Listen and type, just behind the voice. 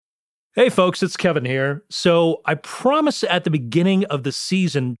Hey folks, it's Kevin here. So I promised at the beginning of the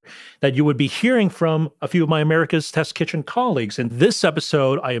season that you would be hearing from a few of my America's Test Kitchen colleagues. In this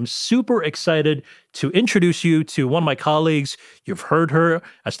episode, I am super excited to introduce you to one of my colleagues. You've heard her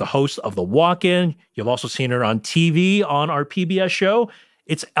as the host of The Walk-In. You've also seen her on TV on our PBS show.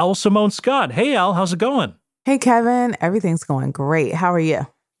 It's Elle Simone Scott. Hey, Elle, how's it going? Hey, Kevin. Everything's going great. How are you?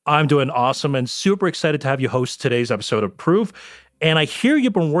 I'm doing awesome and super excited to have you host today's episode of Proof. And I hear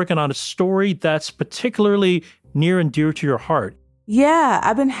you've been working on a story that's particularly near and dear to your heart. Yeah,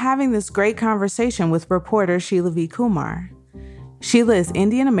 I've been having this great conversation with reporter Sheila V. Kumar. Sheila is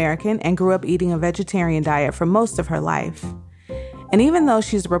Indian American and grew up eating a vegetarian diet for most of her life. And even though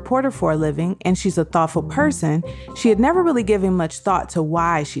she's a reporter for a living and she's a thoughtful person, she had never really given much thought to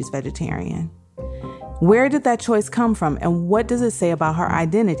why she's vegetarian. Where did that choice come from, and what does it say about her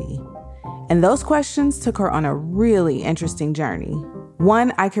identity? And those questions took her on a really interesting journey,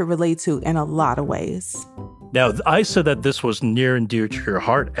 one I could relate to in a lot of ways. Now, I said that this was near and dear to your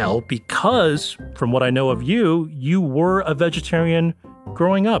heart, Elle, because from what I know of you, you were a vegetarian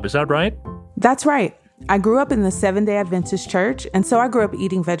growing up. Is that right? That's right. I grew up in the Seventh-day Adventist church, and so I grew up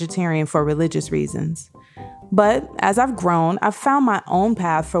eating vegetarian for religious reasons. But as I've grown, I've found my own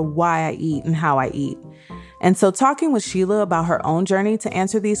path for why I eat and how I eat. And so talking with Sheila about her own journey to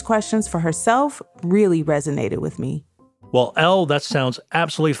answer these questions for herself really resonated with me. Well, Elle, that sounds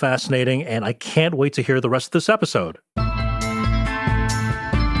absolutely fascinating, and I can't wait to hear the rest of this episode.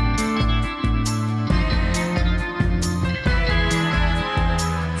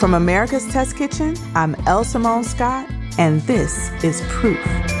 From America's Test Kitchen, I'm Elle Simone Scott, and this is Proof.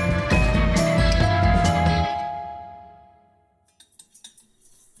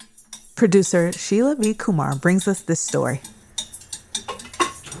 Producer Sheila V. Kumar brings us this story.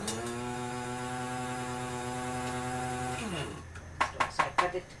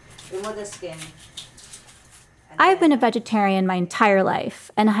 I've been a vegetarian my entire life,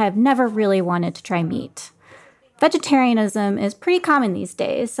 and I have never really wanted to try meat. Vegetarianism is pretty common these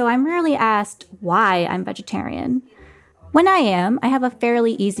days, so I'm rarely asked why I'm vegetarian. When I am, I have a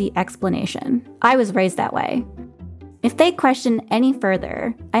fairly easy explanation. I was raised that way. If they question any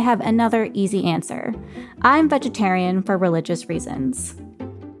further, I have another easy answer. I'm vegetarian for religious reasons.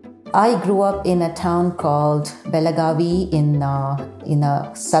 I grew up in a town called Belagavi in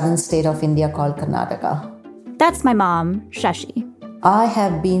a southern state of India called Karnataka. That's my mom, Shashi. I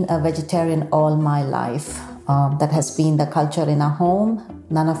have been a vegetarian all my life. That has been the culture in our home.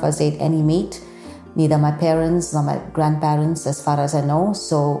 None of us ate any meat, neither my parents nor my grandparents as far as I know,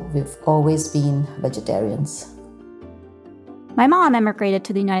 so we've always been vegetarians. My mom emigrated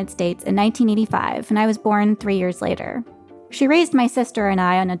to the United States in 1985, and I was born 3 years later. She raised my sister and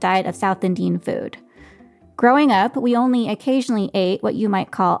I on a diet of South Indian food. Growing up, we only occasionally ate what you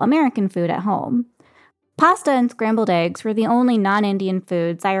might call American food at home. Pasta and scrambled eggs were the only non-Indian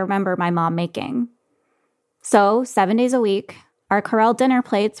foods I remember my mom making. So, 7 days a week, our Corral dinner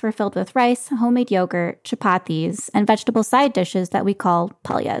plates were filled with rice, homemade yogurt, chapatis, and vegetable side dishes that we called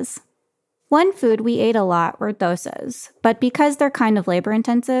palyas. One food we ate a lot were dosas, but because they're kind of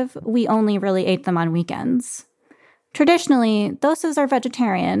labor-intensive, we only really ate them on weekends. Traditionally, dosas are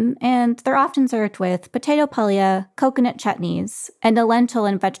vegetarian, and they're often served with potato palya, coconut chutneys, and a lentil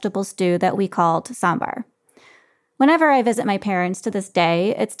and vegetable stew that we called sambar. Whenever I visit my parents to this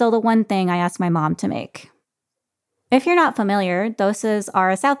day, it's still the one thing I ask my mom to make. If you're not familiar, dosas are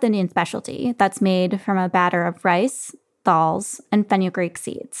a South Indian specialty that's made from a batter of rice, dals, and fenugreek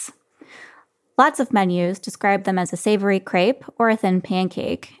seeds. Lots of menus describe them as a savory crepe or a thin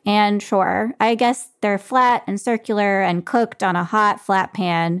pancake. And sure, I guess they're flat and circular and cooked on a hot, flat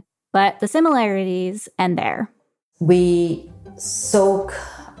pan, but the similarities end there. We soak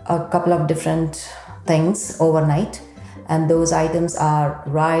a couple of different things overnight, and those items are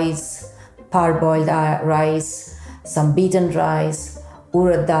rice, parboiled rice, some beaten rice,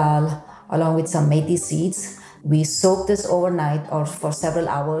 urad dal, along with some methi seeds. We soak this overnight or for several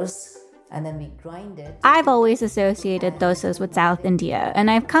hours, and then we grind it. I've always associated dosas with South India,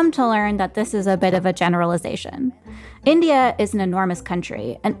 and I've come to learn that this is a bit of a generalization. India is an enormous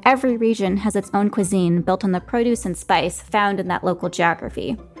country, and every region has its own cuisine built on the produce and spice found in that local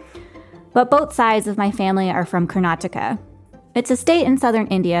geography. But both sides of my family are from Karnataka. It's a state in southern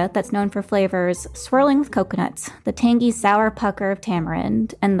India that's known for flavors swirling with coconuts, the tangy sour pucker of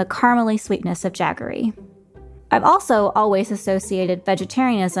tamarind, and the caramely sweetness of jaggery. I've also always associated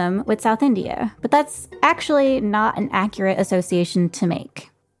vegetarianism with South India, but that's actually not an accurate association to make.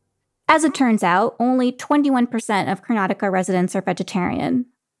 As it turns out, only 21% of Karnataka residents are vegetarian.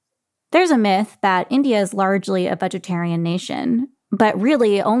 There's a myth that India is largely a vegetarian nation, but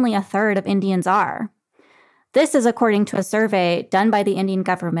really only a third of Indians are. This is according to a survey done by the Indian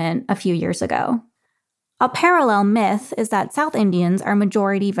government a few years ago. A parallel myth is that South Indians are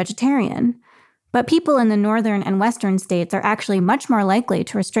majority vegetarian, but people in the northern and western states are actually much more likely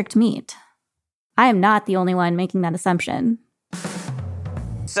to restrict meat. I am not the only one making that assumption.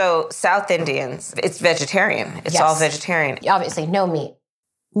 So South Indians, it's vegetarian. It's Yes. all vegetarian. Obviously, no meat.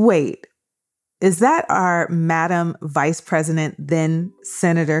 Wait, is that our Madam Vice President, then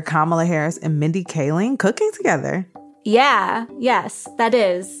Senator Kamala Harris and Mindy Kaling cooking together? Yeah, yes, that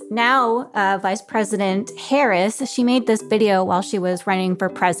is. Now, Vice President Harris, she made this video while she was running for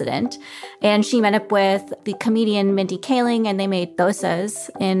president. And she met up with the comedian Mindy Kaling, and they made dosas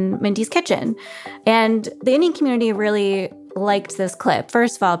in Mindy's kitchen. And the Indian community really liked this clip.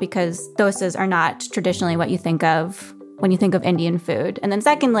 First of all, because dosas are not traditionally what you think of when you think of Indian food. And then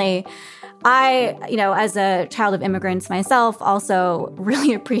secondly, I, as a child of immigrants myself, also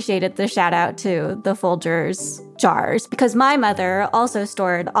really appreciated the shout out to the Folgers jars, because my mother also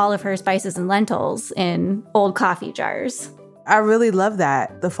stored all of her spices and lentils in old coffee jars. I really love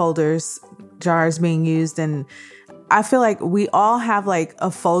that, the Folgers jars being used. And I feel like we all have like a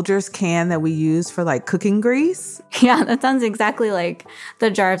Folgers can that we use for like cooking grease. Yeah, that sounds exactly like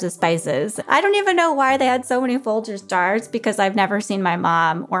the jars of spices. I don't even know why they had so many Folgers jars, because I've never seen my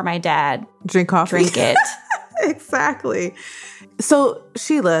mom or my dad Drink coffee. drink it. Exactly. So,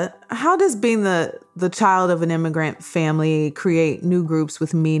 Sheila, how does being the child of an immigrant family create new groups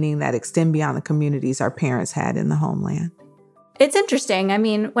with meaning that extend beyond the communities our parents had in the homeland? It's interesting. I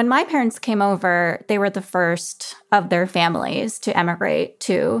mean, when my parents came over, they were the first of their families to emigrate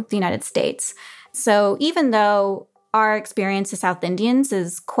to the United States. So even though our experience as South Indians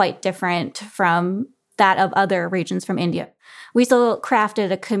is quite different from that of other regions from India, we still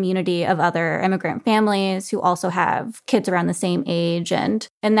crafted a community of other immigrant families who also have kids around the same age. And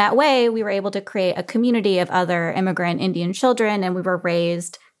in that way, we were able to create a community of other immigrant Indian children, and we were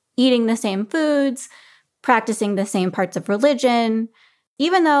raised eating the same foods, practicing the same parts of religion,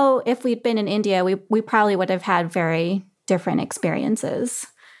 even though if we'd been in India, we probably would have had very different experiences.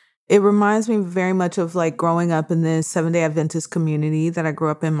 It reminds me very much of like growing up in this Seventh-day Adventist community that I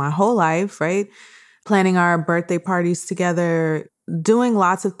grew up in my whole life, right? Planning our birthday parties together, doing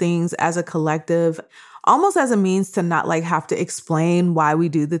lots of things as a collective, almost as a means to not like have to explain why we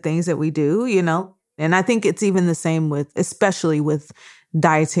do the things that we do, And I think it's even the same especially with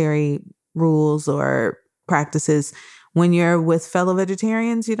dietary rules or practices. When you're with fellow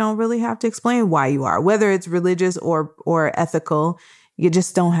vegetarians, you don't really have to explain why you are, whether it's religious or ethical. You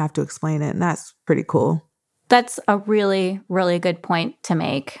just don't have to explain it. And that's pretty cool. That's a really, really good point to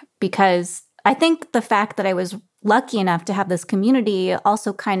make, because I think the fact that I was lucky enough to have this community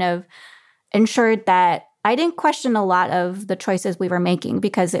also kind of ensured that I didn't question a lot of the choices we were making,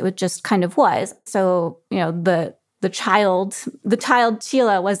 because it just kind of was. So, the child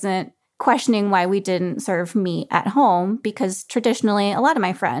Sheila wasn't questioning why we didn't serve meat at home, because traditionally a lot of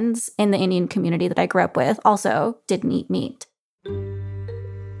my friends in the Indian community that I grew up with also didn't eat meat.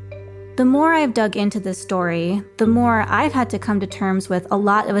 The more I've dug into this story, the more I've had to come to terms with a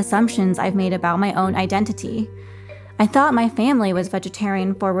lot of assumptions I've made about my own identity. I thought my family was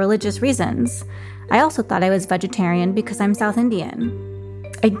vegetarian for religious reasons. I also thought I was vegetarian because I'm South Indian.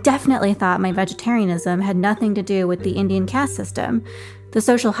 I definitely thought my vegetarianism had nothing to do with the Indian caste system, the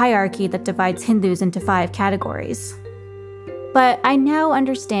social hierarchy that divides Hindus into 5 categories. But I now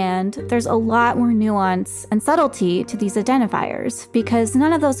understand there's a lot more nuance and subtlety to these identifiers, because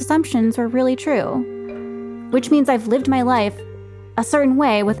none of those assumptions were really true. Which means I've lived my life a certain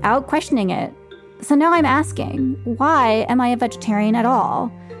way without questioning it. So now I'm asking, why am I a vegetarian at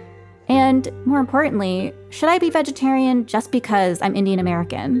all? And more importantly, should I be vegetarian just because I'm Indian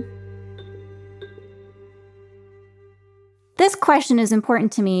American? This question is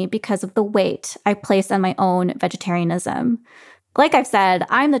important to me because of the weight I place on my own vegetarianism. Like I've said,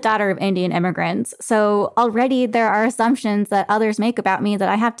 I'm the daughter of Indian immigrants, so already there are assumptions that others make about me that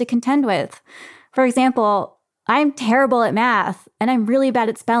I have to contend with. For example, I'm terrible at math, and I'm really bad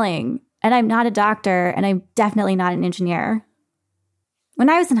at spelling, and I'm not a doctor, and I'm definitely not an engineer. When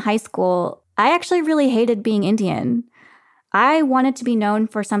I was in high school, I actually really hated being Indian. I wanted to be known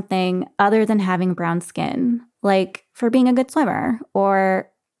for something other than having brown skin, like for being a good swimmer or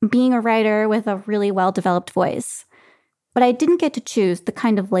being a writer with a really well-developed voice. But I didn't get to choose the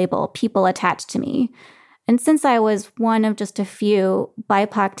kind of label people attached to me. And since I was one of just a few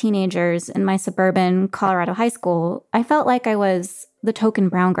BIPOC teenagers in my suburban Colorado high school, I felt like I was the token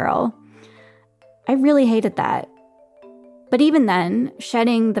brown girl. I really hated that. But even then,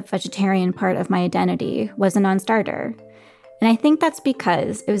 shedding the vegetarian part of my identity was a non-starter. And I think that's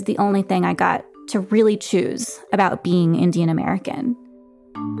because it was the only thing I got to really choose about being Indian American.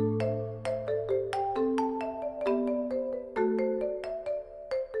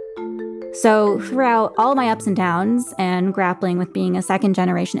 So throughout all my ups and downs and grappling with being a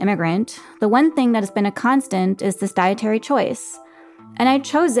second-generation immigrant, the one thing that has been a constant is this dietary choice. And I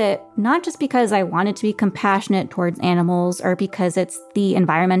chose it not just because I wanted to be compassionate towards animals or because it's the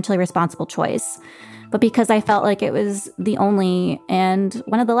environmentally responsible choice, but because I felt like it was the only and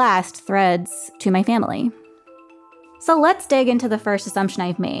one of the last threads to my family. So let's dig into the first assumption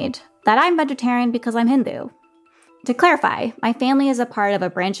I've made, that I'm vegetarian because I'm Hindu. To clarify, my family is a part of a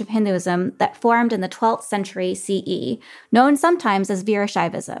branch of Hinduism that formed in the 12th century CE, known sometimes as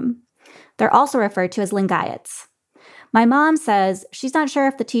Virashaivism. They're also referred to as Lingayats. My mom says she's not sure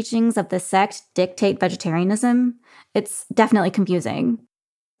if the teachings of this sect dictate vegetarianism. It's definitely confusing.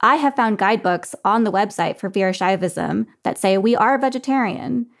 I have found guidebooks on the website for Virashaivism that say we are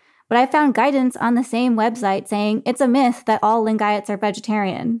vegetarian, but I found guidance on the same website saying it's a myth that all Lingayats are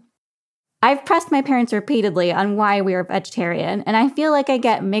vegetarian. I've pressed my parents repeatedly on why we are vegetarian, and I feel like I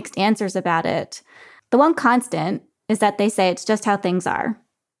get mixed answers about it. The one constant is that they say it's just how things are.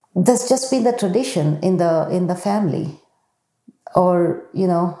 That's just been the tradition in the family, or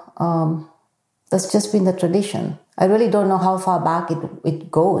that's just been the tradition. I really don't know how far back it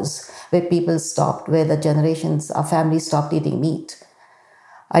goes, where people stopped, where the generations, our families stopped eating meat.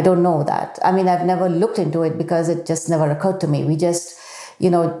 I don't know that. I mean, I've never looked into it because it just never occurred to me. We just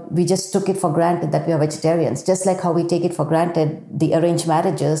took it for granted that we are vegetarians, just like how we take it for granted the arranged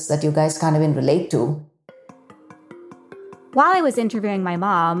marriages that you guys can't even relate to. While I was interviewing my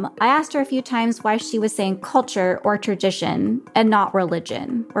mom, I asked her a few times why she was saying culture or tradition and not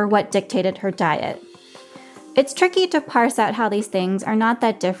religion, or what dictated her diet. It's tricky to parse out how these things are not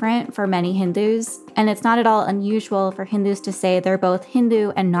that different for many Hindus, and it's not at all unusual for Hindus to say they're both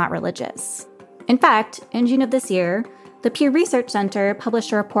Hindu and not religious. In fact, in June of this year, the Pew Research Center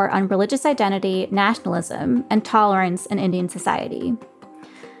published a report on religious identity, nationalism, and tolerance in Indian society.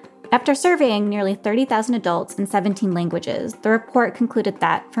 After surveying nearly 30,000 adults in 17 languages, the report concluded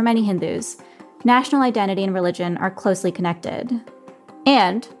that, for many Hindus, national identity and religion are closely connected.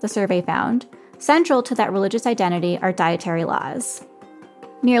 And, the survey found, central to that religious identity are dietary laws.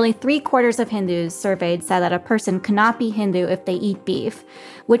 Nearly 3/4 of Hindus surveyed said that a person cannot be Hindu if they eat beef,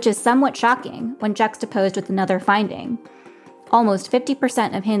 which is somewhat shocking when juxtaposed with another finding. Almost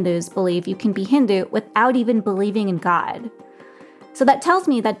 50% of Hindus believe you can be Hindu without even believing in God. So that tells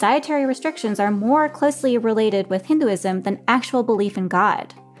me that dietary restrictions are more closely related with Hinduism than actual belief in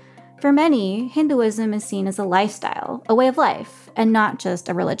God. For many, Hinduism is seen as a lifestyle, a way of life, and not just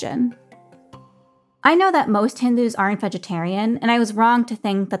a religion. I know that most Hindus aren't vegetarian, and I was wrong to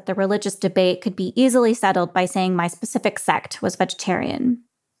think that the religious debate could be easily settled by saying my specific sect was vegetarian.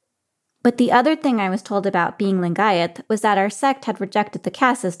 But the other thing I was told about being Lingayat was that our sect had rejected the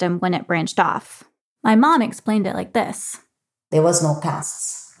caste system when it branched off. My mom explained it like this. There was no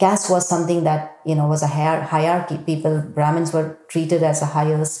castes. Caste was something that, was a hierarchy. Brahmins were treated as the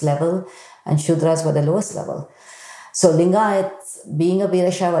highest level and Shudras were the lowest level. So Lingayat, being a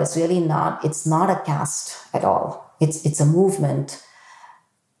Virashaiva, is really it's not a caste at all. It's a movement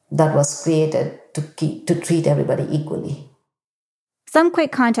that was created to treat everybody equally. Some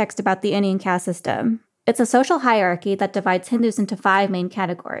quick context about the Indian caste system. It's a social hierarchy that divides Hindus into 5 main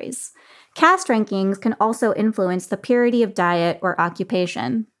categories. Caste rankings can also influence the purity of diet or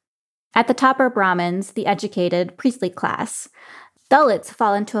occupation. At the top are Brahmins, the educated, priestly class. Dalits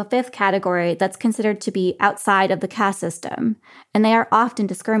fall into a 5th category that's considered to be outside of the caste system, and they are often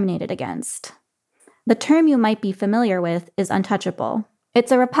discriminated against. The term you might be familiar with is untouchable.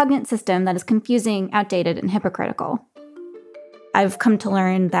 It's a repugnant system that is confusing, outdated, and hypocritical. I've come to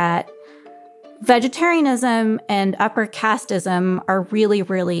learn that vegetarianism and upper casteism are really,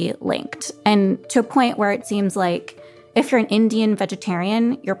 really linked, and to a point where it seems like if you're an Indian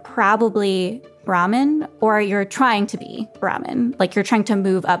vegetarian, you're probably Brahmin, or you're trying to be Brahmin. Like you're trying to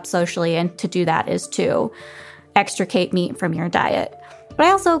move up socially, and to do that is to extricate meat from your diet. But I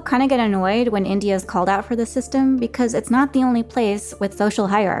also kind of get annoyed when India is called out for this system because it's not the only place with social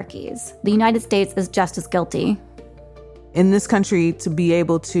hierarchies. The United States is just as guilty. In this country, to be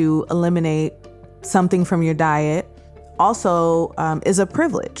able to eliminate something from your diet also is a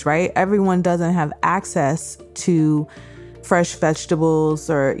privilege, right? Everyone doesn't have access to fresh vegetables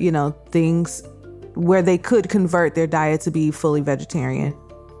or, things where they could convert their diet to be fully vegetarian.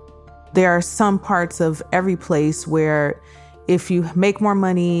 There are some parts of every place where if you make more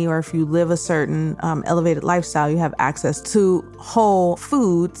money or if you live a certain elevated lifestyle, you have access to whole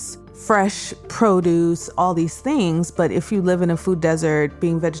foods fresh produce, all these things. But if you live in a food desert,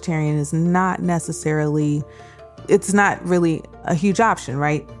 being vegetarian is not really a huge option,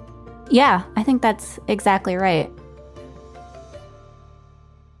 right? Yeah, I think that's exactly right.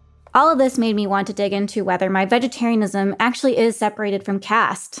 All of this made me want to dig into whether my vegetarianism actually is separated from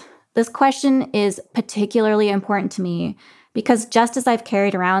caste. This question is particularly important to me because just as I've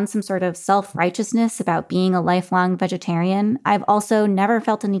carried around some sort of self-righteousness about being a lifelong vegetarian, I've also never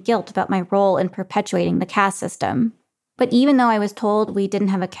felt any guilt about my role in perpetuating the caste system. But even though I was told we didn't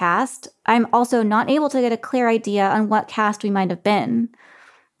have a caste, I'm also not able to get a clear idea on what caste we might have been.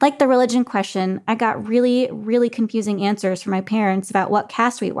 Like the religion question, I got really, really confusing answers from my parents about what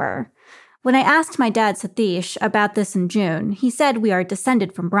caste we were. When I asked my dad, Satish, about this in June, he said we are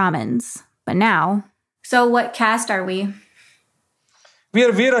descended from Brahmins. But now... So what caste are we? We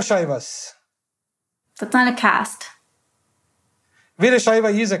are Veerashaivas. That's not a caste.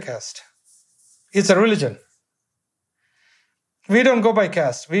 Veerashaiva is a caste. It's a religion. We don't go by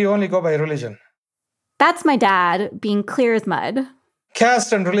caste. We only go by religion. That's my dad, being clear as mud.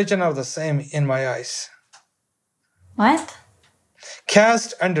 Caste and religion are the same in my eyes. What?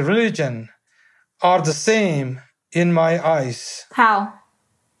 Caste and religion are the same in my eyes. How?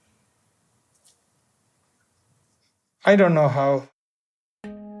 I don't know how.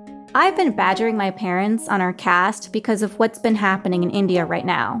 I've been badgering my parents on our caste because of what's been happening in India right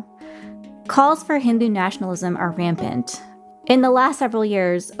now. Calls for Hindu nationalism are rampant. In the last several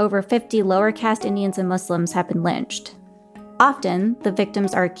years, over 50 lower caste Indians and Muslims have been lynched. Often, the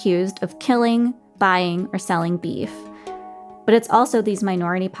victims are accused of killing, buying, or selling beef. But it's also these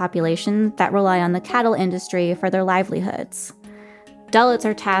minority populations that rely on the cattle industry for their livelihoods. Dalits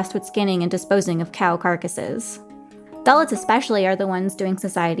are tasked with skinning and disposing of cow carcasses. Dalits especially are the ones doing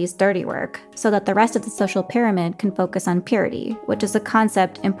society's dirty work, so that the rest of the social pyramid can focus on purity, which is a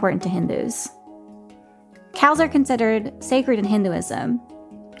concept important to Hindus. Cows are considered sacred in Hinduism,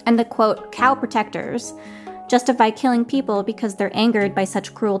 and the, quote, cow protectors justify killing people because they're angered by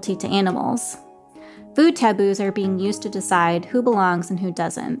such cruelty to animals. Food taboos are being used to decide who belongs and who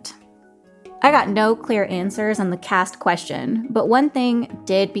doesn't. I got no clear answers on the caste question, but one thing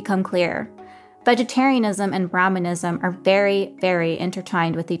did become clear. Vegetarianism and Brahmanism are very, very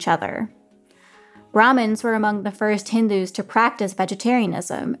intertwined with each other. Brahmins were among the first Hindus to practice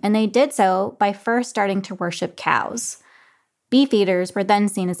vegetarianism, and they did so by first starting to worship cows. Beef eaters were then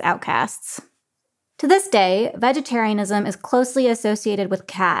seen as outcasts. To this day, vegetarianism is closely associated with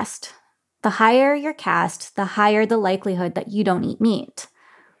caste. The higher your caste, the higher the likelihood that you don't eat meat.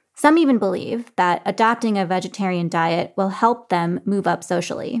 Some even believe that adopting a vegetarian diet will help them move up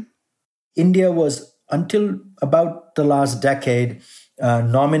socially. India was, until about the last decade,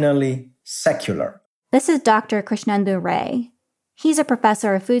 nominally secular. This is Dr. Krishnendu Ray. He's a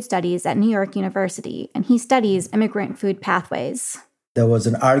professor of food studies at New York University, and he studies immigrant food pathways. There was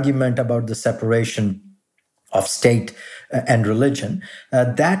an argument about the separation of state and religion.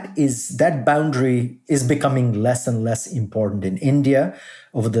 That boundary is becoming less and less important in India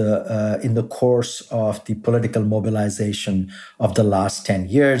in the course of the political mobilization of the last 10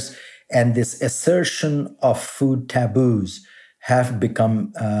 years. And this assertion of food taboos have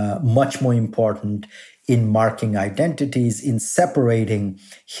become much more important in marking identities, in separating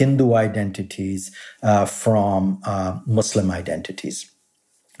Hindu identities from Muslim identities.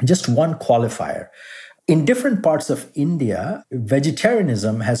 Just one qualifier. In different parts of India,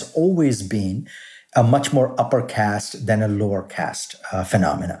 vegetarianism has always been a much more upper caste than a lower caste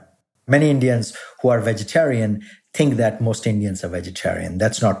phenomena. Many Indians who are vegetarian think that most Indians are vegetarian.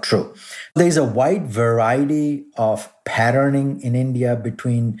 That's not true. There's a wide variety of patterning in India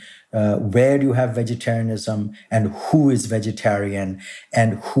between where you have vegetarianism and who is vegetarian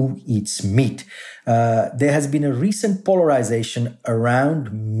and who eats meat. There has been a recent polarization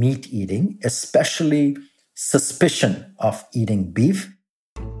around meat eating, especially suspicion of eating beef.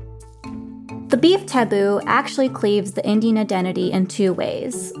 The beef taboo actually cleaves the Indian identity in two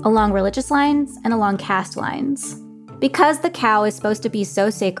ways, along religious lines and along caste lines. Because the cow is supposed to be so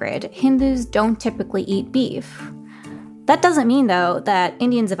sacred, Hindus don't typically eat beef. That doesn't mean, though, that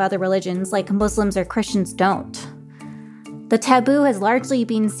Indians of other religions like Muslims or Christians don't. The taboo has largely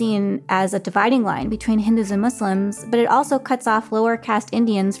been seen as a dividing line between Hindus and Muslims, but it also cuts off lower caste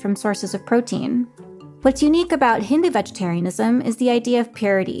Indians from sources of protein. What's unique about Hindu vegetarianism is the idea of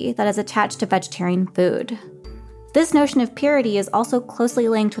purity that is attached to vegetarian food. This notion of purity is also closely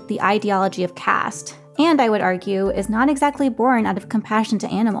linked with the ideology of caste, and I would argue is not exactly born out of compassion to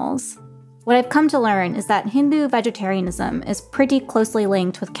animals. What I've come to learn is that Hindu vegetarianism is pretty closely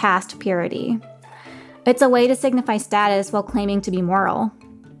linked with caste purity. It's a way to signify status while claiming to be moral.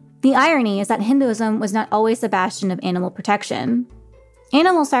 The irony is that Hinduism was not always the bastion of animal protection.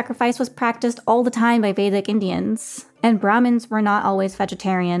 Animal sacrifice was practiced all the time by Vedic Indians, and Brahmins were not always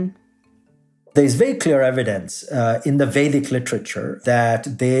vegetarian. There's very clear evidence in the Vedic literature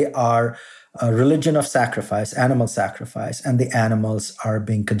that they are a religion of sacrifice, animal sacrifice, and the animals are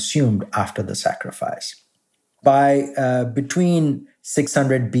being consumed after the sacrifice. By between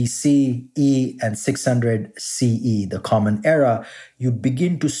 600 BCE and 600 CE, the Common Era, you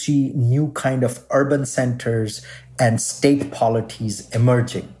begin to see new kind of urban centers and state polities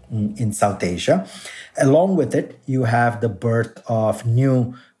emerging in South Asia. Along with it, you have the birth of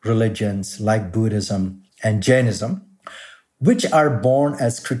new religions like Buddhism and Jainism, which are born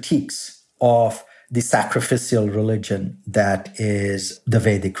as critiques of the sacrificial religion that is the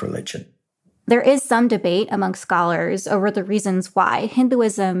Vedic religion. There is some debate among scholars over the reasons why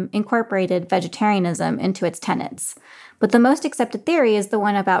Hinduism incorporated vegetarianism into its tenets, but the most accepted theory is the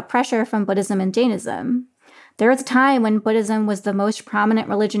one about pressure from Buddhism and Jainism. There was a time when Buddhism was the most prominent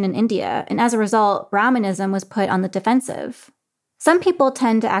religion in India, and as a result, Brahmanism was put on the defensive. Some people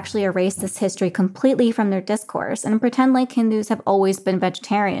tend to actually erase this history completely from their discourse and pretend like Hindus have always been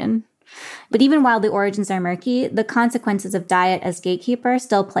vegetarian. But even while the origins are murky, the consequences of diet as gatekeeper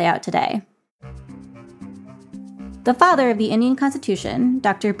still play out today. The father of the Indian Constitution,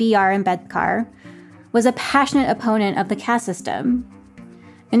 Dr. B.R. Ambedkar, was a passionate opponent of the caste system.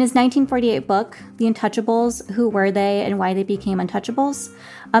 In his 1948 book, The Untouchables, Who Were They and Why They Became Untouchables,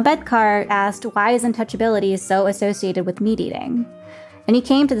 Ambedkar asked why is untouchability so associated with meat eating? And he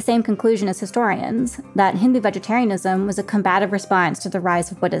came to the same conclusion as historians, that Hindu vegetarianism was a combative response to the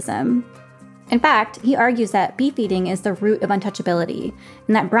rise of Buddhism. In fact, he argues that beef eating is the root of untouchability,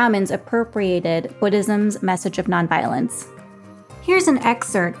 and that Brahmins appropriated Buddhism's message of nonviolence. Here's an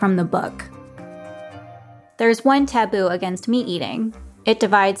excerpt from the book. There's one taboo against meat eating. It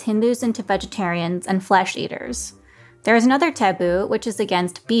divides Hindus into vegetarians and flesh eaters. There is another taboo, which is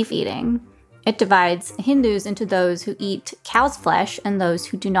against beef eating. It divides Hindus into those who eat cow's flesh and those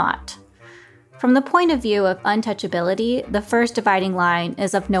who do not. From the point of view of untouchability, the first dividing line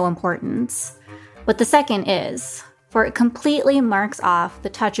is of no importance. But the second is, for it completely marks off the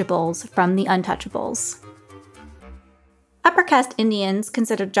touchables from the untouchables. Upper caste Indians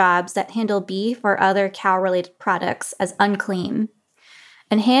consider jobs that handle beef or other cow-related products as unclean.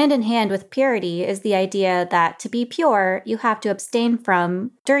 And hand in hand with purity is the idea that to be pure, you have to abstain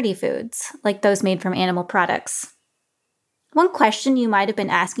from dirty foods, like those made from animal products. One question you might have been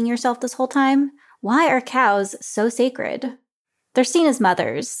asking yourself this whole time, why are cows so sacred? They're seen as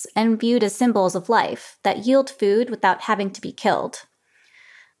mothers and viewed as symbols of life that yield food without having to be killed.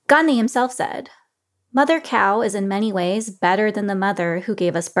 Gandhi himself said, "Mother cow is in many ways better than the mother who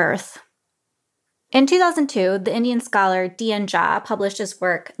gave us birth." In 2002, the Indian scholar D.N. Jha published his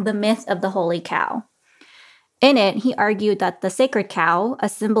work, The Myth of the Holy Cow. In it, he argued that the sacred cow, a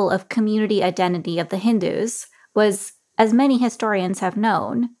symbol of community identity of the Hindus, was, as many historians have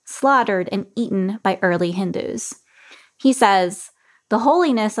known, slaughtered and eaten by early Hindus. He says, the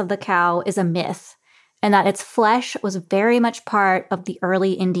holiness of the cow is a myth, and that its flesh was very much part of the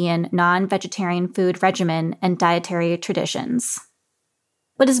early Indian non-vegetarian food regimen and dietary traditions.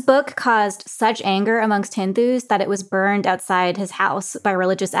 But his book caused such anger amongst Hindus that it was burned outside his house by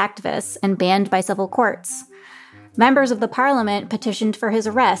religious activists and banned by civil courts. Members of the parliament petitioned for his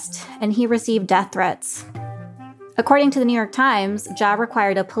arrest, and he received death threats. According to the New York Times, Jha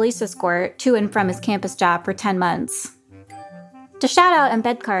required a police escort to and from his campus job for 10 months. To shout out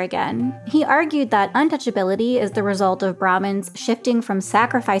Ambedkar again, he argued that untouchability is the result of Brahmins shifting from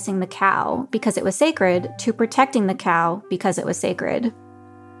sacrificing the cow because it was sacred to protecting the cow because it was sacred.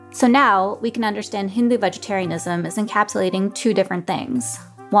 So now we can understand Hindu vegetarianism as encapsulating two different things.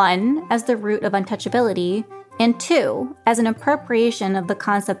 One, as the root of untouchability, and two, as an appropriation of the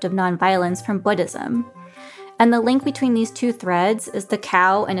concept of nonviolence from Buddhism. And the link between these two threads is the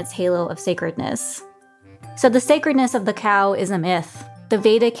cow and its halo of sacredness. So the sacredness of the cow is a myth. The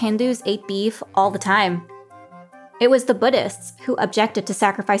Vedic Hindus ate beef all the time. It was the Buddhists who objected to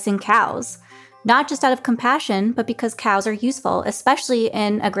sacrificing cows, not just out of compassion, but because cows are useful, especially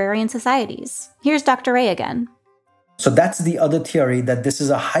in agrarian societies. Here's Dr. Ray again. So that's the other theory, that this is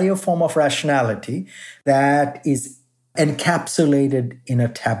a higher form of rationality that is encapsulated in a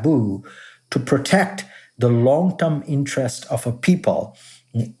taboo to protect the long-term interest of a people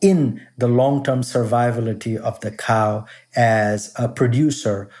in the long-term survivability of the cow as a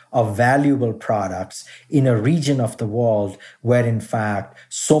producer of valuable products in a region of the world where, in fact,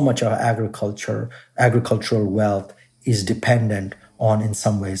 so much of agricultural wealth is dependent on, in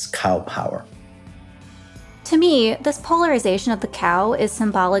some ways, cow power. To me, this polarization of the cow is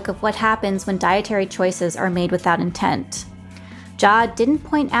symbolic of what happens when dietary choices are made without intent. Jha didn't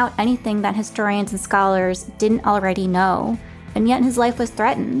point out anything that historians and scholars didn't already know, and yet his life was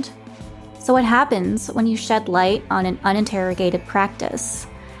threatened. So what happens when you shed light on an uninterrogated practice?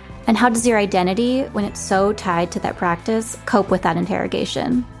 And how does your identity, when it's so tied to that practice, cope with that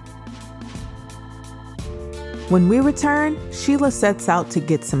interrogation? When we return, Sheila sets out to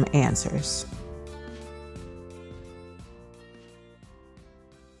get some answers.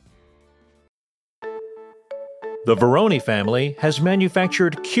 The Varrone family has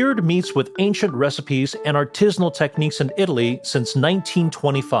manufactured cured meats with ancient recipes and artisanal techniques in Italy since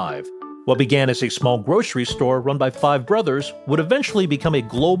 1925. What began as a small grocery store run by 5 brothers would eventually become a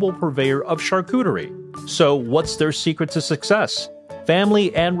global purveyor of charcuterie. So, what's their secret to success?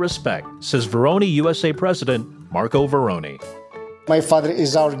 Family and respect, says Varrone USA President Marco Varrone. My father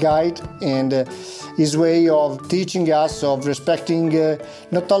is our guide, and his way of teaching us of respecting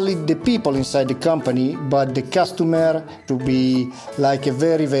not only the people inside the company, but the customer, to be like a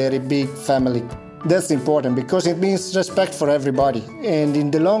very, very big family. That's important because it means respect for everybody, and in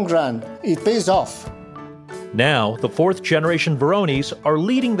the long run, it pays off. Now, the 4th-generation Varrones are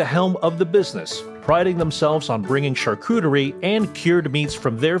leading the helm of the business, priding themselves on bringing charcuterie and cured meats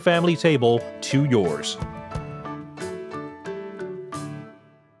from their family table to yours.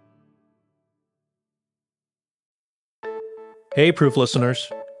 Hey, Proof listeners.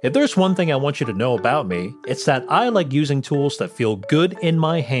 If there's one thing I want you to know about me, it's that I like using tools that feel good in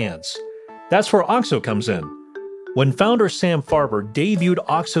my hands. That's where OXO comes in. When founder Sam Farber debuted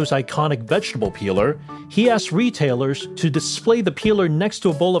OXO's iconic vegetable peeler, he asked retailers to display the peeler next to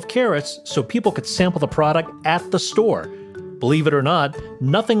a bowl of carrots so people could sample the product at the store. Believe it or not,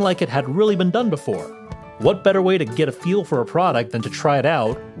 nothing like it had really been done before. What better way to get a feel for a product than to try it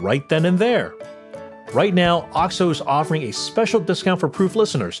out right then and there? Right now, OXO is offering a special discount for Proof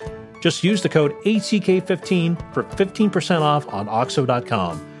listeners. Just use the code ATK15 for 15% off on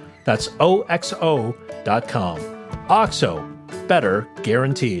OXO.com. That's OXO.com. OXO. Better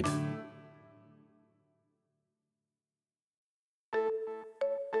guaranteed.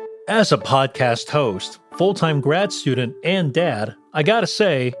 As a podcast host, full-time grad student, and dad, I gotta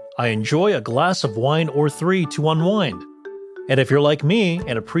say, I enjoy a glass of wine or 3 to unwind. And if you're like me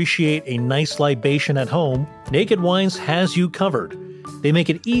and appreciate a nice libation at home, Naked Wines has you covered. They make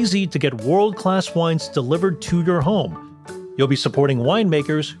it easy to get world-class wines delivered to your home. You'll be supporting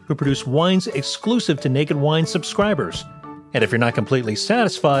winemakers who produce wines exclusive to Naked Wines subscribers. And if you're not completely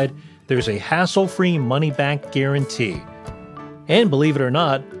satisfied, there's a hassle-free money-back guarantee. And believe it or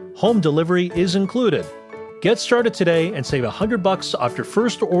not, home delivery is included. Get started today and save $100 off your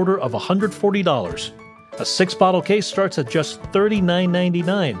first order of $140. A 6-bottle case starts at just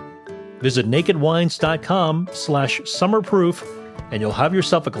 $39.99. Visit nakedwines.com/summerproof and you'll have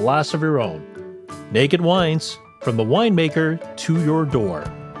yourself a glass of your own. Naked Wines, from the winemaker to your door.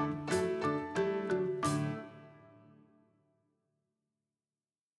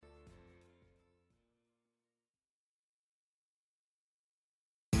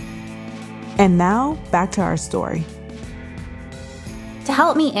 And now, back to our story. To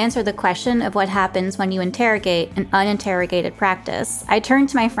help me answer the question of what happens when you interrogate an uninterrogated practice, I turned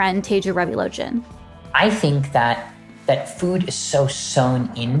to my friend Teju Ravilochan. I think that food is so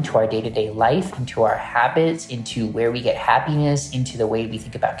sewn into our day-to-day life, into our habits, into where we get happiness, into the way we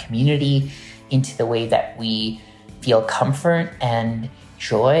think about community, into the way that we feel comfort and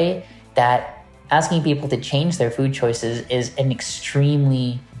joy, that asking people to change their food choices is an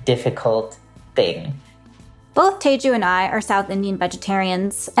extremely difficult thing. Both Teju and I are South Indian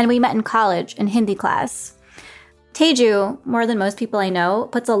vegetarians, and we met in college in Hindi class. Teju, more than most people I know,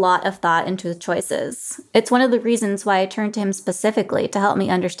 puts a lot of thought into his choices. It's one of the reasons why I turned to him specifically to help me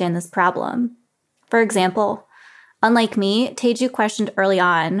understand this problem. For example, unlike me, Teju questioned early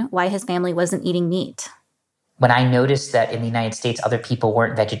on why his family wasn't eating meat. When I noticed that in the United States other people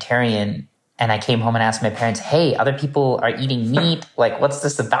weren't vegetarian, and I came home and asked my parents, hey, other people are eating meat, like what's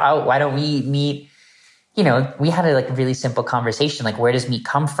this about? Why don't we eat meat? You know, we had a really simple conversation, like where does meat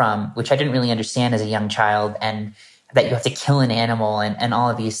come from, which I didn't really understand as a young child, and that you have to kill an animal and all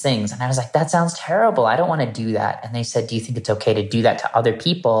of these things. And I was like, that sounds terrible. I don't want to do that. And they said, do you think it's okay to do that to other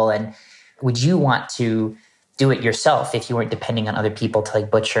people? And would you want to do it yourself if you weren't depending on other people to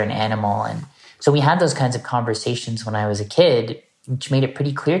butcher an animal? And so we had those kinds of conversations when I was a kid, which made it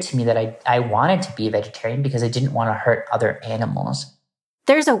pretty clear to me that I wanted to be a vegetarian because I didn't want to hurt other animals.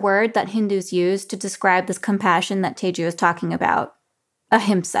 There's a word that Hindus use to describe this compassion that Teju is talking about: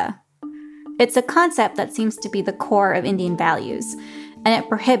 ahimsa. It's a concept that seems to be the core of Indian values. and it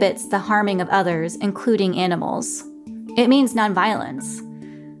prohibits the harming of others, including animals. It means nonviolence.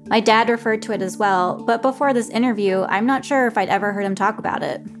 My dad referred to it as well, but before this interview, I'm not sure if I'd ever heard him talk about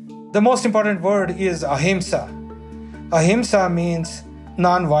it. The most important word is ahimsa. Ahimsa means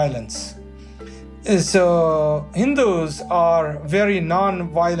non-violence. So Hindus are very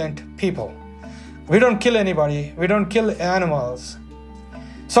non-violent people. We don't kill anybody. We don't kill animals.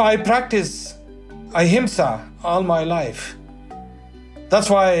 So I practice ahimsa all my life. That's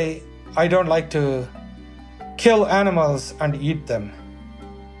why I don't like to kill animals and eat them.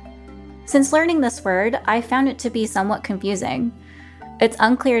 Since learning this word, I found it to be somewhat confusing. It's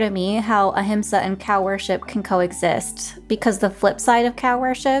unclear to me how ahimsa and cow worship can coexist, because the flip side of cow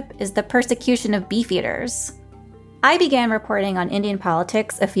worship is the persecution of beef eaters. I began reporting on Indian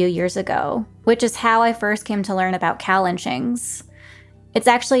politics a few years ago, which is how I first came to learn about cow lynchings. It's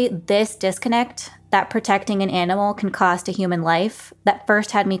actually this disconnect that protecting an animal can cost a human life that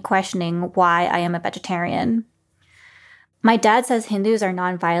first had me questioning why I am a vegetarian. My dad says Hindus are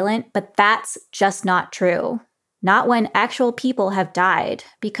nonviolent, but that's just not true. Not when actual people have died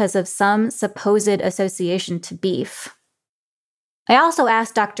because of some supposed association to beef. I also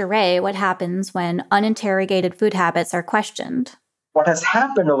asked Dr. Ray what happens when uninterrogated food habits are questioned. What has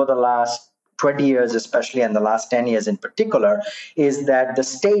happened over the last 20 years especially, and the last 10 years in particular, is that the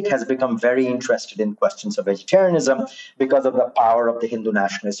state has become very interested in questions of vegetarianism because of the power of the Hindu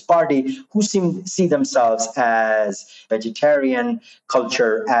Nationalist Party, who see themselves as vegetarian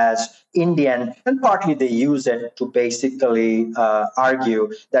culture, as Indian, and partly they use it to basically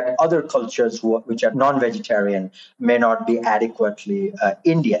argue that other cultures which are non-vegetarian may not be adequately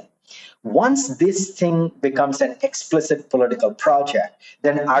Indian. Once this thing becomes an explicit political project,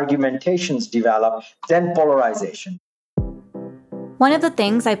 then argumentations develop, then polarization. One of the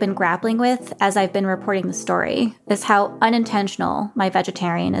things I've been grappling with as I've been reporting the story is how unintentional my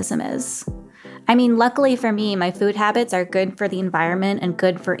vegetarianism is. I mean, luckily for me, my food habits are good for the environment and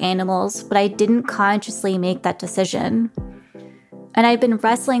good for animals, but I didn't consciously make that decision. And I've been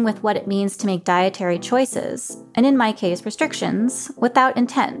wrestling with what it means to make dietary choices, and in my case, restrictions, without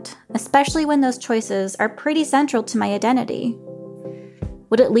intent, especially when those choices are pretty central to my identity.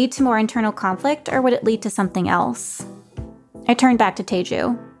 Would it lead to more internal conflict, or would it lead to something else? I turned back to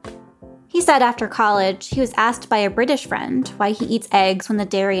Teju. He said after college, he was asked by a British friend why he eats eggs when the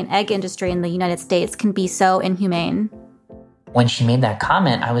dairy and egg industry in the United States can be so inhumane. When she made that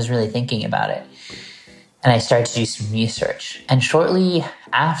comment, I was really thinking about it. And I started to do some research. And shortly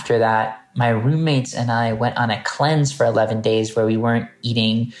after that, my roommates and I went on a cleanse for 11 days where we weren't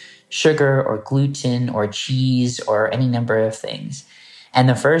eating sugar or gluten or cheese or any number of things. And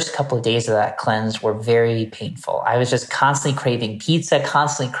the first couple of days of that cleanse were very painful. I was just constantly craving pizza,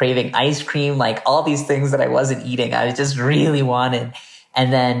 constantly craving ice cream, like all these things that I wasn't eating. I just really wanted.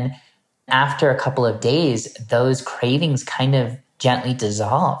 And then after a couple of days, those cravings kind of gently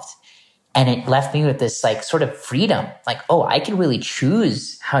dissolved. And it left me with this like sort of freedom, like, oh, I can really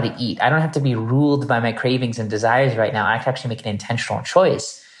choose how to eat. I don't have to be ruled by my cravings and desires right now. I can actually make an intentional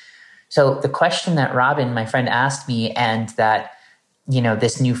choice. So the question that Robin, my friend, asked me, and that,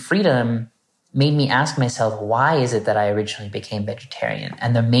 this new freedom made me ask myself, why is it that I originally became vegetarian?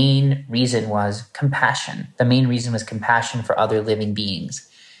 And the main reason was compassion. The main reason was compassion for other living beings.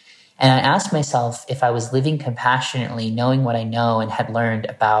 And I asked myself if I was living compassionately, knowing what I know and had learned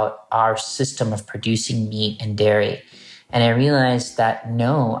about our system of producing meat and dairy. And I realized that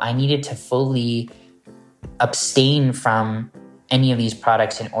no, I needed to fully abstain from any of these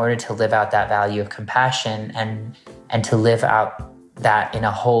products in order to live out that value of compassion and to live out that in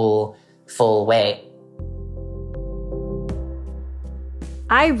a whole, full way.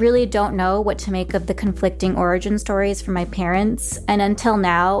 I really don't know what to make of the conflicting origin stories from my parents, and until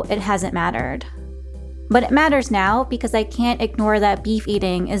now, it hasn't mattered. But it matters now because I can't ignore that beef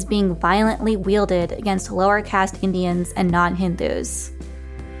eating is being violently wielded against lower caste Indians and non-Hindus.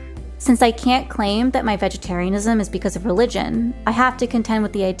 Since I can't claim that my vegetarianism is because of religion, I have to contend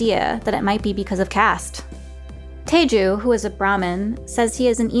with the idea that it might be because of caste. Teju, who is a Brahmin, says he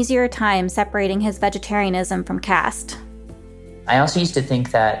has an easier time separating his vegetarianism from caste. I also used to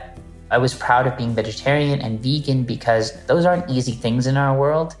think that I was proud of being vegetarian and vegan because those aren't easy things in our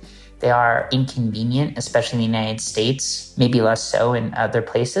world. They are inconvenient, especially in the United States, maybe less so in other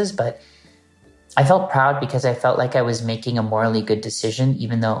places. But I felt proud because I felt like I was making a morally good decision,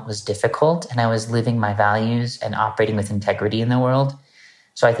 even though it was difficult, and I was living my values and operating with integrity in the world.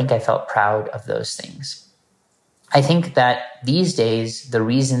 So I think I felt proud of those things. I think that these days, the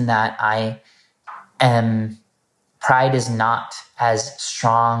reason that pride is not as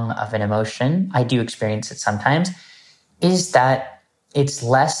strong of an emotion, I do experience it sometimes, is that it's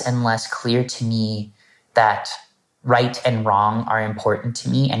less and less clear to me that right and wrong are important to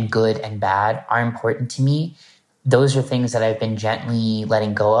me and good and bad are important to me. Those are things that I've been gently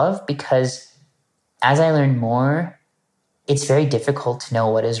letting go of, because as I learn more, it's very difficult to know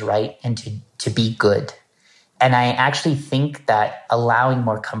what is right and to be good. And I actually think that allowing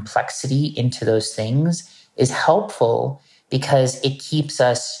more complexity into those things is helpful, because it keeps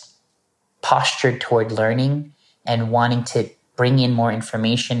us postured toward learning and wanting to bring in more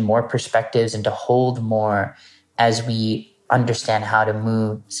information, more perspectives, and to hold more as we understand how to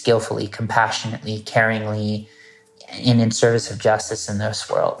move skillfully, compassionately, caringly, and in service of justice in this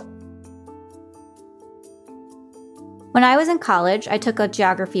world. When I was in college, I took a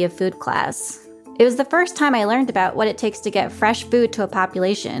geography of food class. It was the first time I learned about what it takes to get fresh food to a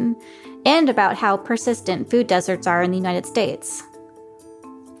population, and about how persistent food deserts are in the United States.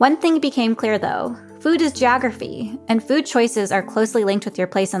 One thing became clear though: food is geography, and food choices are closely linked with your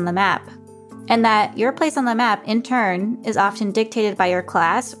place on the map. And that your place on the map, in turn, is often dictated by your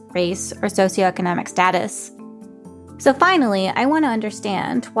class, race, or socioeconomic status. So finally, I want to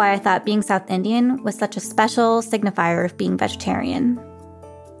understand why I thought being South Indian was such a special signifier of being vegetarian.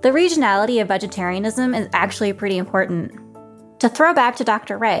 The regionality of vegetarianism is actually pretty important. To throw back to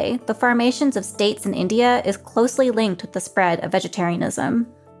Dr. Ray, the formations of states in India is closely linked with the spread of vegetarianism.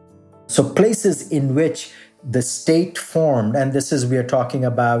 So places in which the state formed, and we are talking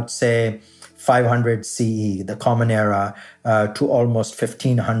about, say, 500 CE, the Common Era, to almost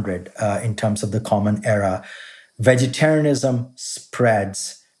 1500 in terms of the Common Era, vegetarianism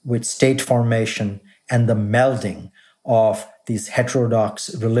spreads with state formation and the melding of these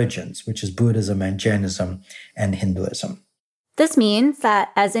heterodox religions, which is Buddhism and Jainism and Hinduism. This means that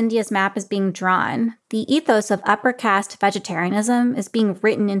as India's map is being drawn, the ethos of upper caste vegetarianism is being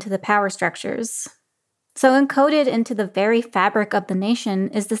written into the power structures. So encoded into the very fabric of the nation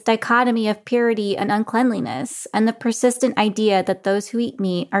is this dichotomy of purity and uncleanliness, and the persistent idea that those who eat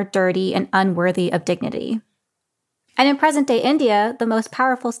meat are dirty and unworthy of dignity. And in present-day India, the most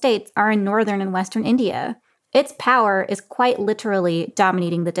powerful states are in northern and western India. Its power is quite literally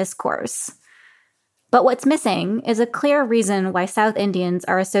dominating the discourse. But what's missing is a clear reason why South Indians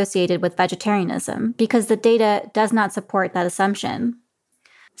are associated with vegetarianism, because the data does not support that assumption.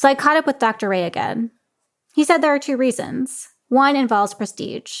 So I caught up with Dr. Ray again. He said there are two reasons. One involves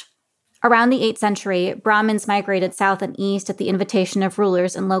prestige. Around the 8th century, Brahmins migrated south and east at the invitation of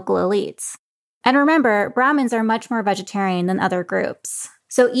rulers and local elites. And remember, Brahmins are much more vegetarian than other groups.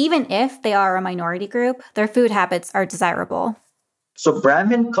 So even if they are a minority group, their food habits are desirable. So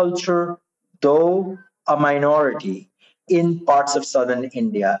Brahmin culture, though a minority in parts of southern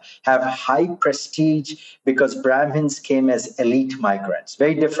India, have high prestige because Brahmins came as elite migrants,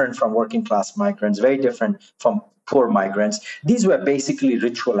 very different from working class migrants, very different from poor migrants. These were basically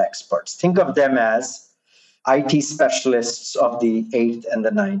ritual experts. Think of them as IT specialists of the 8th and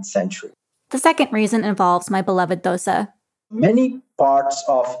the 9th century. The second reason involves my beloved dosa. Many parts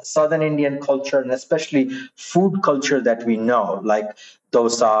of southern Indian culture, and especially food culture that we know, like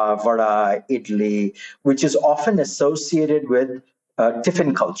dosa, vada, idli, which is often associated with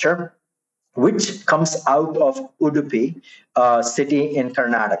tiffin culture, which comes out of Udupi, city in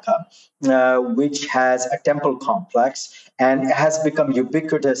Karnataka, which has a temple complex and has become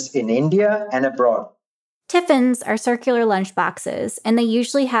ubiquitous in India and abroad. Tiffins are circular lunch boxes, and they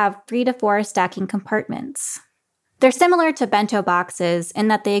usually have 3 to 4 stacking compartments. They're similar to bento boxes in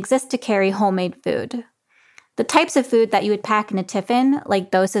that they exist to carry homemade food. The types of food that you would pack in a tiffin,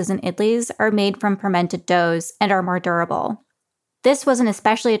 like dosas and idlis, are made from fermented doughs and are more durable. This was an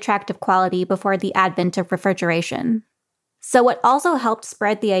especially attractive quality before the advent of refrigeration. So what also helped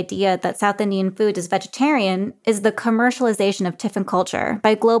spread the idea that South Indian food is vegetarian is the commercialization of tiffin culture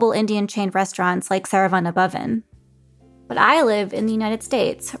by global Indian chain restaurants like Saravana Bhavan. But I live in the United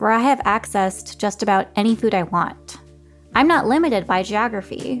States, where I have access to just about any food I want. I'm not limited by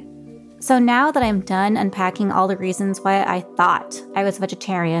geography. So now that I'm done unpacking all the reasons why I thought I was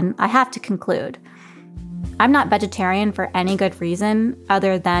vegetarian, I have to conclude. I'm not vegetarian for any good reason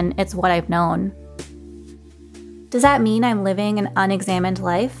other than it's what I've known. Does that mean I'm living an unexamined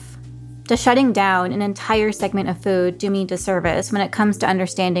life? Does shutting down an entire segment of food do me disservice when it comes to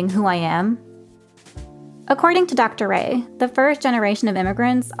understanding who I am? According to Dr. Ray, the first generation of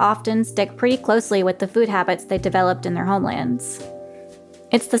immigrants often stick pretty closely with the food habits they developed in their homelands.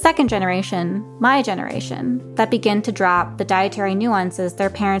 It's the second generation, my generation, that begin to drop the dietary nuances their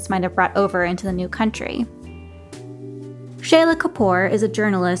parents might have brought over into the new country. Shayla Kapoor is a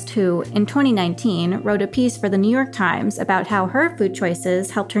journalist who, in 2019, wrote a piece for the New York Times about how her food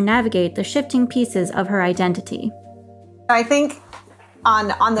choices helped her navigate the shifting pieces of her identity. I think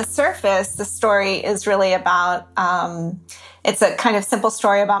on the surface, the story is really about, it's a kind of simple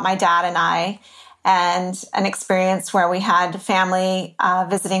story about my dad and I, and an experience where we had family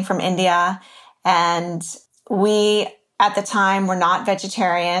visiting from India. And we, at the time, were not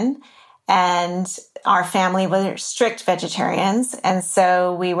vegetarian, and our family were strict vegetarians. And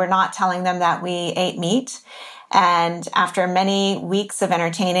so we were not telling them that we ate meat. And after many weeks of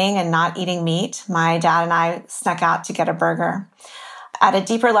entertaining and not eating meat, my dad and I snuck out to get a burger. At a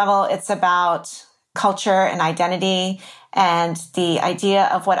deeper level, it's about culture and identity and the idea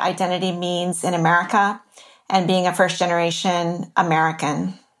of what identity means in America and being a first-generation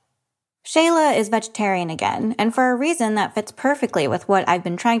American. Shayla is vegetarian again, and for a reason that fits perfectly with what I've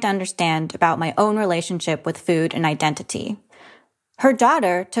been trying to understand about my own relationship with food and identity. Her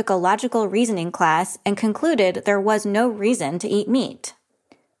daughter took a logical reasoning class and concluded there was no reason to eat meat.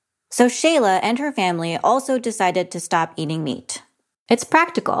 So Shayla and her family also decided to stop eating meat. It's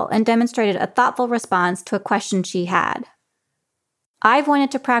practical and demonstrated a thoughtful response to a question she had. I've wanted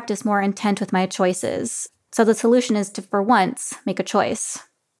to practice more intent with my choices, so the solution is to, for once, make a choice.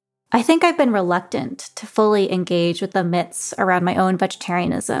 I think I've been reluctant to fully engage with the myths around my own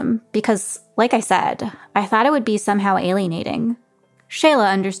vegetarianism because, like I said, I thought it would be somehow alienating.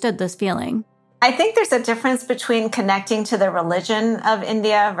 Shayla understood this feeling. I think there's a difference between connecting to the religion of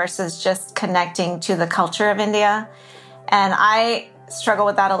India versus just connecting to the culture of India. And I struggle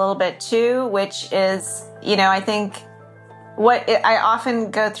with that a little bit too, which is, I think I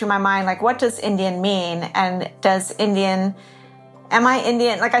often go through my mind, like, what does Indian mean? And am I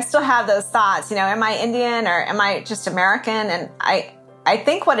Indian? Like, I still have those thoughts, am I Indian or am I just American? And I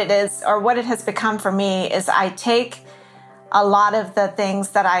think what it is, or what it has become for me, is I take a lot of the things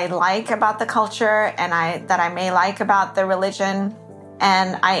that I like about the culture and that I may like about the religion,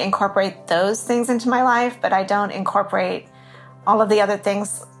 and I incorporate those things into my life, but I don't incorporate all of the other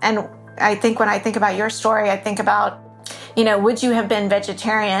things. And I think when I think about your story, I think about, would you have been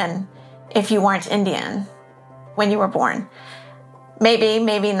vegetarian if you weren't Indian when you were born? Maybe,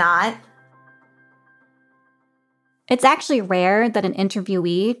 maybe not. It's actually rare that an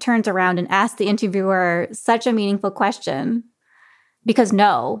interviewee turns around and asks the interviewer such a meaningful question. Because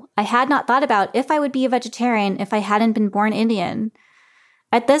no, I had not thought about if I would be a vegetarian if I hadn't been born Indian.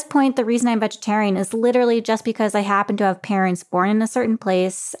 At this point, the reason I'm vegetarian is literally just because I happen to have parents born in a certain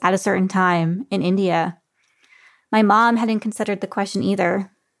place at a certain time in India. My mom hadn't considered the question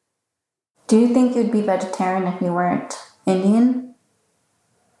either. Do you think you'd be vegetarian if you weren't Indian?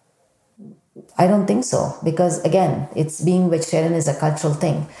 I don't think so, because again, being vegetarian is a cultural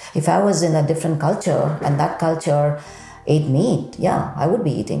thing. If I was in a different culture and that culture ate meat, yeah, I would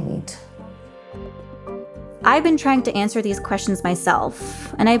be eating meat. I've been trying to answer these questions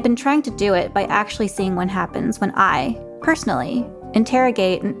myself, and I've been trying to do it by actually seeing what happens when I, personally,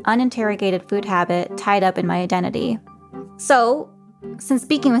 interrogate an uninterrogated food habit tied up in my identity. So, since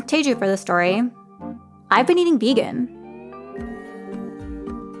speaking with Teju for the story, I've been eating vegan.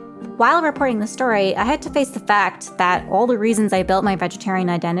 While reporting the story, I had to face the fact that all the reasons I built my vegetarian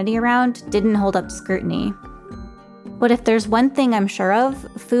identity around didn't hold up to scrutiny. But if there's one thing I'm sure of,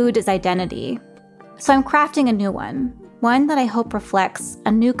 food is identity. So I'm crafting a new one that I hope reflects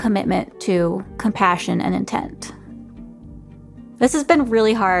a new commitment to compassion and intent. This has been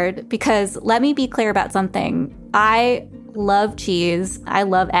really hard because let me be clear about something. I love cheese. I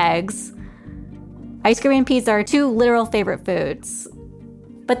love eggs. Ice cream and pizza are two literal favorite foods.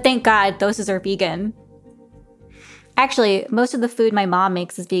 But thank God those are vegan. Actually, most of the food my mom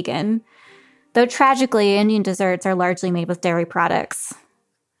makes is vegan, though tragically, Indian desserts are largely made with dairy products.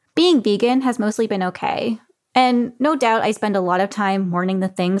 Being vegan has mostly been okay, and no doubt I spend a lot of time mourning the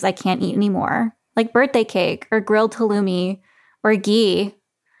things I can't eat anymore, like birthday cake or grilled halloumi or ghee.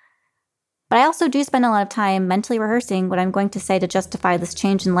 But I also do spend a lot of time mentally rehearsing what I'm going to say to justify this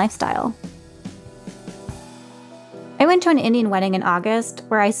change in lifestyle. I went to an Indian wedding in August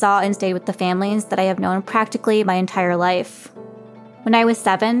where I saw and stayed with the families that I have known practically my entire life. When I was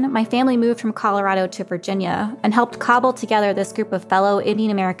 7, my family moved from Colorado to Virginia and helped cobble together this group of fellow Indian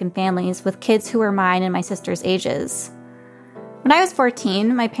American families with kids who were mine and my sister's ages. When I was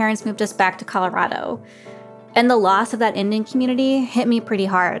 14, my parents moved us back to Colorado, and the loss of that Indian community hit me pretty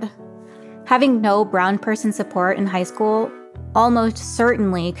hard. Having no brown person support in high school almost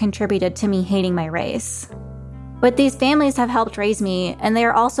certainly contributed to me hating my race. But these families have helped raise me, and they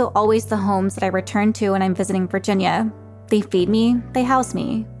are also always the homes that I return to when I'm visiting Virginia. They feed me, they house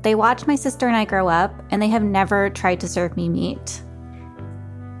me, they watch my sister and I grow up, and they have never tried to serve me meat.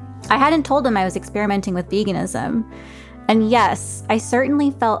 I hadn't told them I was experimenting with veganism, And yes, I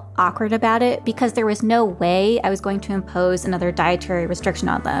certainly felt awkward about it because there was no way I was going to impose another dietary restriction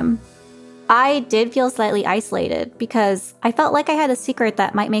on them. I did feel slightly isolated because I felt like I had a secret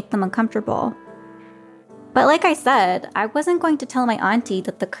that might make them uncomfortable. But like I said, I wasn't going to tell my auntie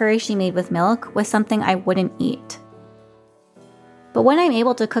that the curry she made with milk was something I wouldn't eat. But when I'm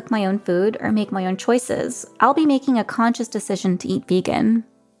able to cook my own food or make my own choices, I'll be making a conscious decision to eat vegan.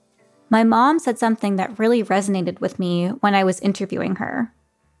 My mom said something that really resonated with me when I was interviewing her.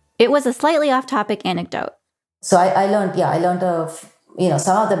 It was a slightly off-topic anecdote. So I learned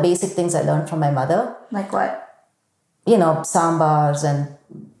some of the basic things I learned from my mother. Like what? Sambars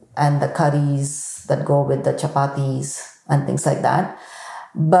and the curries that go with the chapatis and things like that.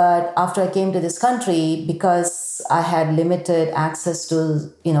 But after I came to this country, because I had limited access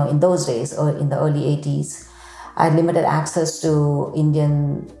to, in those days or in the early 80s, I had limited access to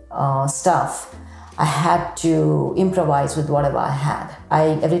Indian stuff. I had to improvise with whatever I had.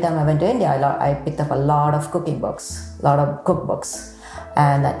 Every time I went to India, I picked up a lot of cooking books, a lot of cookbooks,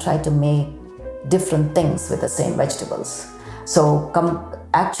 and I tried to make different things with the same vegetables. So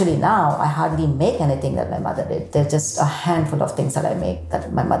actually now, I hardly make anything that my mother did. There's just a handful of things that I make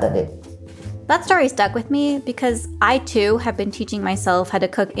that my mother did. That story stuck with me because I too have been teaching myself how to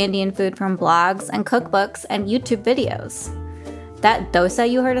cook Indian food from blogs and cookbooks and YouTube videos. That dosa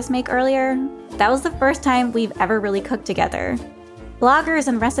you heard us make earlier, that was the first time we've ever really cooked together. Bloggers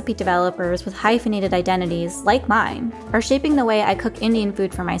and recipe developers with hyphenated identities, like mine, are shaping the way I cook Indian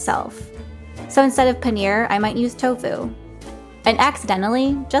food for myself. So instead of paneer, I might use tofu. And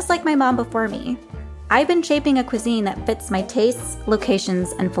accidentally, just like my mom before me, I've been shaping a cuisine that fits my tastes,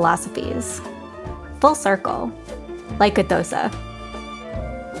 locations, and philosophies. Full circle, like a dosa.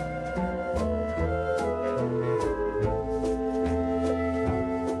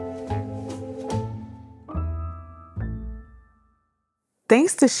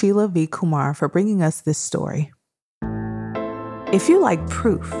 Thanks to Sheila V. Kumar for bringing us this story. If you like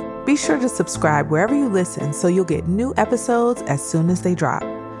Proof, be sure to subscribe wherever you listen so you'll get new episodes as soon as they drop.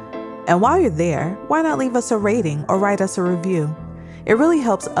 And while you're there, why not leave us a rating or write us a review? It really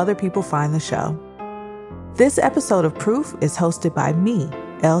helps other people find the show. This episode of Proof is hosted by me,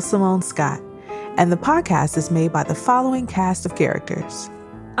 L. Simone Scott, and the podcast is made by the following cast of characters.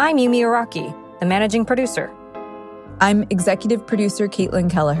 I'm Yumi Araki, the managing producer. I'm executive producer Caitlin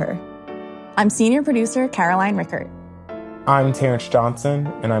Kelleher. I'm senior producer Caroline Rickert. I'm Terrence Johnson,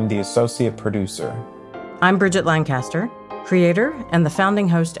 and I'm the associate producer. I'm Bridget Lancaster, creator and the founding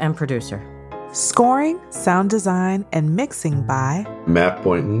host and producer. Scoring, sound design, and mixing by Matt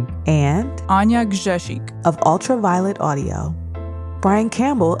Boynton and Anya Grzesik of Ultraviolet Audio. Brian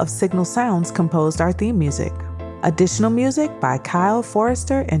Campbell of Signal Sounds composed our theme music. Additional music by Kyle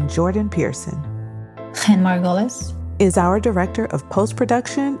Forrester and Jordan Pearson. Jen Margolis is our director of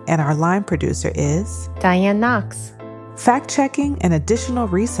post-production, and our line producer is Diane Knox. Fact-checking and additional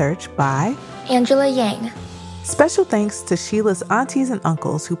research by Angela Yang. Special thanks to Sheila's aunties and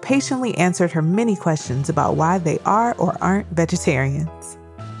uncles who patiently answered her many questions about why they are or aren't vegetarians.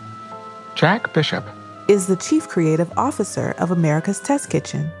 Jack Bishop is the Chief Creative Officer of America's Test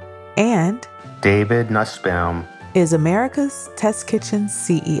Kitchen. And David Nussbaum is America's Test Kitchen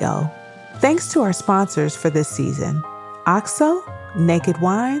CEO. Thanks to our sponsors for this season, OXO, Naked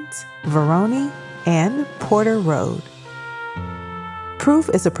Wines, Veroni, and Porter Road. Proof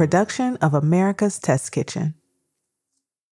is a production of America's Test Kitchen.